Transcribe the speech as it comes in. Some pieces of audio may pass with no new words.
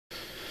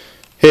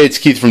Hey, it's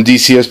Keith from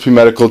DCSP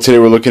Medical. Today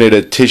we're looking at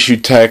a Tissue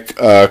Tech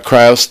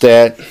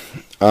Cryostat.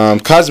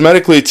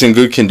 Cosmetically, it's in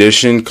good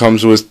condition.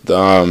 Comes with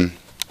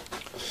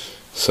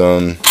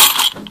some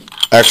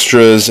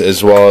extras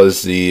as well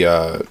as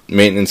the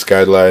maintenance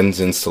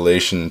guidelines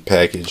installation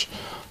package.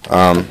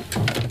 As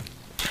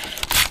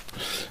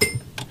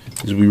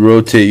we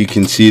rotate, you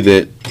can see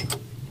that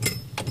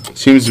it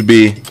seems to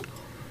be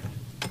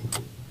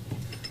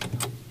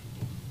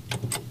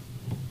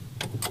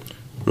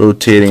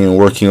rotating and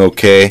working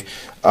okay.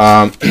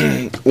 One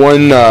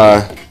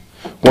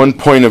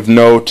point of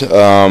note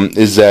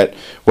is that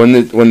when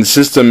the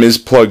system is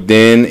plugged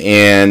in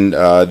and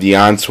the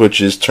on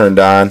switch is turned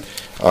on,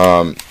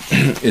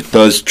 it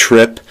does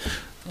trip.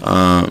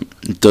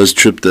 It does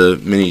trip the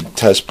mini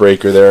test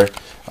breaker there.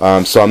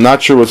 So I'm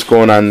not sure what's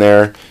going on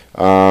there.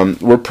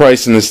 We're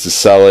pricing this to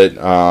sell it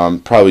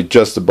probably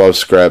just above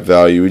scrap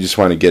value. We just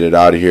want to get it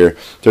out of here.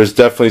 There's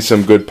definitely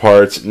some good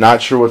parts.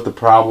 Not sure what the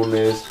problem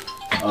is.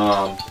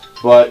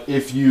 But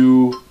if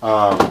you'd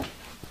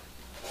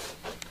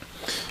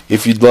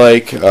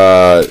like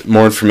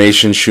more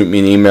information, shoot me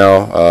an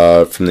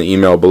email from the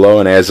email below.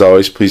 And as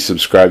always, please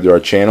subscribe to our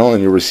channel,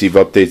 and you'll receive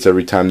updates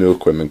every time new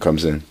equipment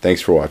comes in.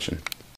 Thanks for watching.